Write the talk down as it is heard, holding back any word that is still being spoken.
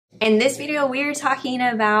In this video, we're talking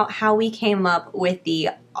about how we came up with the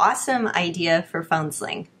awesome idea for Phone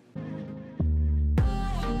Sling.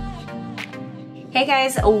 Hey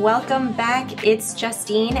guys, welcome back. It's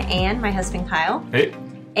Justine and my husband Kyle. Hey.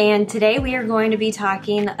 And today we are going to be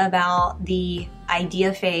talking about the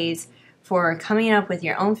idea phase for coming up with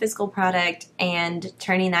your own physical product and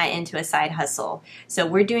turning that into a side hustle. So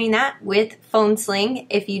we're doing that with Phone Sling.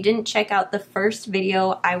 If you didn't check out the first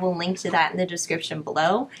video, I will link to that in the description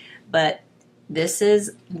below. But this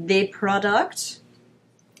is the product.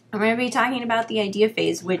 I'm going to be talking about the idea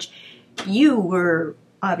phase, which you were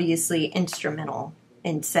obviously instrumental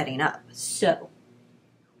in setting up. So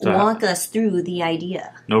walk us through the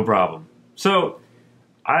idea. No problem. So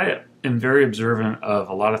I am very observant of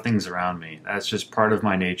a lot of things around me. That's just part of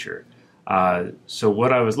my nature. So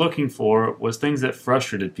what I was looking for was things that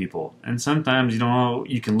frustrated people. And sometimes,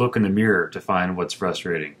 you can look in the mirror to find what's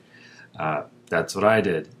frustrating. That's what I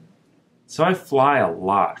did. So I fly a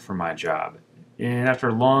lot for my job. And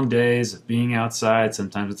after long days of being outside,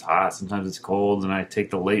 sometimes it's hot, sometimes it's cold, and I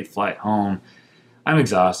take the late flight home, I'm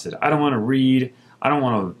exhausted. I don't want to read. I don't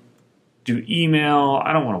want to do email.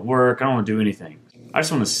 I don't want to work. I don't want to do anything. I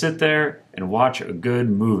just want to sit there and watch a good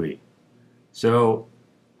movie. So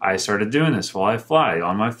I started doing this while I fly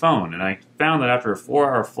on my phone. And I found that after a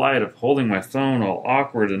 4-hour flight of holding my phone all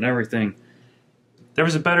awkward and everything, there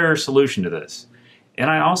was a better solution to this. And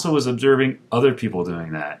I also was observing other people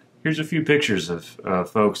doing that. Here's a few pictures of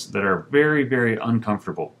folks that are very, very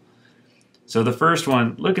uncomfortable. So the first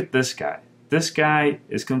one, look at this guy. This guy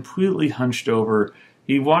is completely hunched over.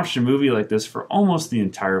 He watched a movie like this for almost the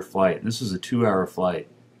entire flight. And this was a 2-hour flight.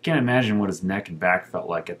 I can't imagine what his neck and back felt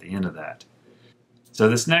like at the end of that. So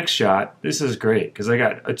this next shot, this is great because I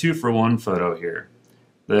got a 2-for-1 photo here.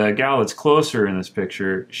 The gal that's closer in this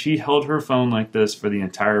picture, she held her phone like this for the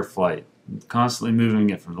entire flight, constantly moving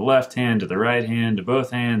it from the left hand to the right hand to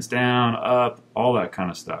both hands, down, up, all that kind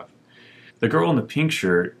of stuff. The girl in the pink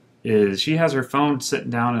shirt, she has her phone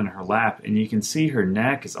sitting down in her lap, and you can see her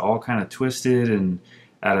neck is all kind of twisted and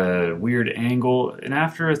at a weird angle. And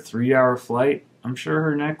after a 3-hour flight, I'm sure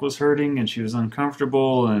her neck was hurting and she was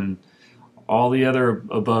uncomfortable and all the other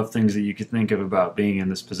above things that you could think of about being in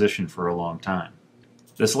this position for a long time.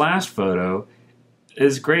 This last photo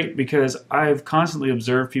is great because I've constantly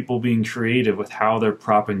observed people being creative with how they're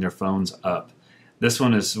propping their phones up. This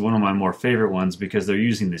one is one of my more favorite ones because they're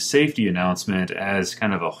using the safety announcement as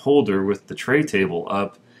kind of a holder with the tray table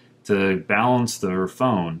up to balance their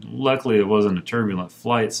phone. Luckily it wasn't a turbulent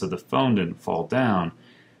flight so the phone didn't fall down,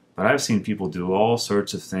 but I've seen people do all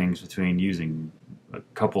sorts of things between using a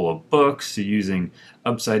couple of books to using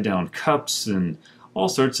upside down cups and all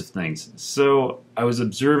sorts of things. So I was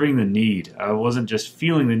observing the need. I wasn't just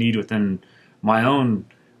feeling the need within my own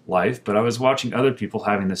life, but I was watching other people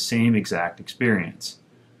having the same exact experience.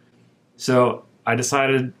 So I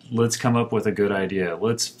decided, let's come up with a good idea.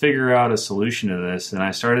 Let's figure out a solution to this. And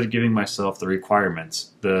I started giving myself the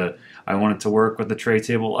requirements. I wanted to work with the tray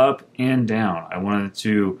table up and down. I wanted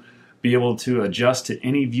to be able to adjust to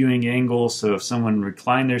any viewing angle, so if someone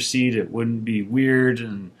reclined their seat, it wouldn't be weird,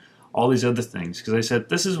 and all these other things. Because I said,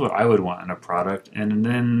 this is what I would want in a product, and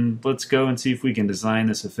then let's go and see if we can design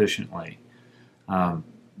this efficiently.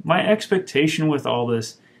 My expectation with all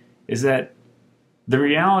this is that the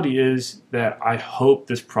reality is that I hope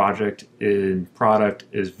this project and product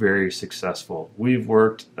is very successful. We've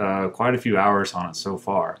worked quite a few hours on it so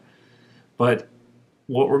far. But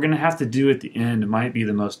what we're going to have to do at the end might be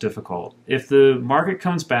the most difficult. If the market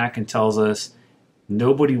comes back and tells us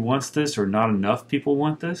nobody wants this or not enough people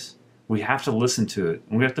want this, we have to listen to it.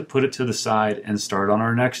 And we have to put it to the side and start on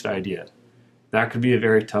our next idea. That could be a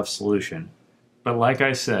very tough solution. But like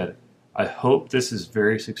I said, I hope this is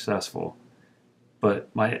very successful.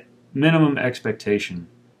 But my minimum expectation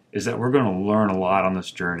is that we're going to learn a lot on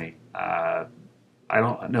this journey. I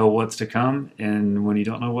don't know what's to come, and when you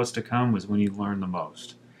don't know what's to come is when you learn the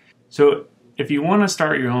most. So if you want to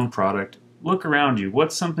start your own product, look around you.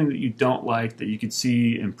 What's something that you don't like that you could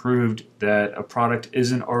see improved that a product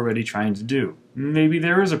isn't already trying to do? Maybe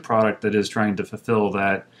there is a product that is trying to fulfill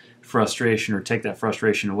that frustration or take that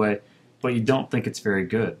frustration away, but you don't think it's very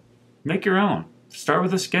good. Make your own. Start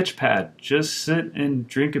with a sketch pad. Just sit and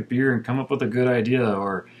drink a beer and come up with a good idea,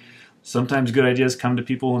 or sometimes good ideas come to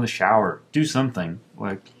people in the shower. Do something.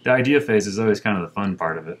 Like, the idea phase is always kind of the fun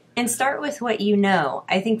part of it. And start with what you know.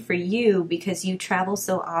 I think for you, because you travel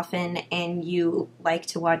so often and you like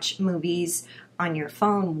to watch movies on your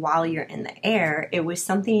phone while you're in the air. It was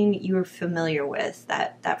something you were familiar with,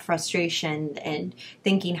 that frustration and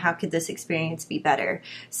thinking, how could this experience be better?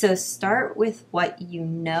 So start with what you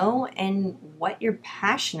know and what you're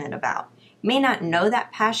passionate about. You may not know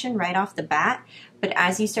that passion right off the bat, but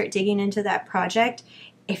as you start digging into that project,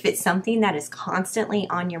 if it's something that is constantly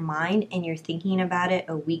on your mind and you're thinking about it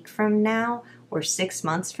a week from now or 6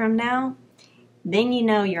 months from now, then you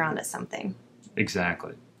know you're onto something.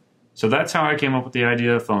 Exactly. So that's how I came up with the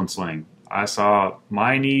idea of Phone Sling. I saw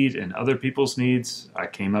my need and other people's needs. I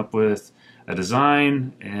came up with a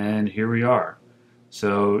design, and here we are.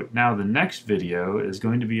 So now the next video is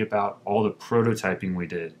going to be about all the prototyping we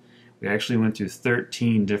did. We actually went through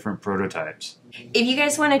 13 different prototypes. If you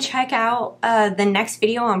guys want to check out the next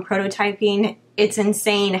video on prototyping, it's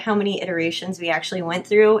insane how many iterations we actually went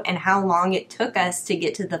through and how long it took us to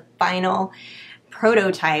get to the final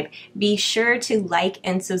prototype. Be sure to like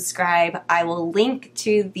and subscribe. I will link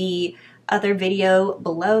to the other video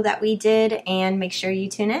below that we did, and make sure you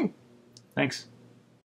tune in. Thanks.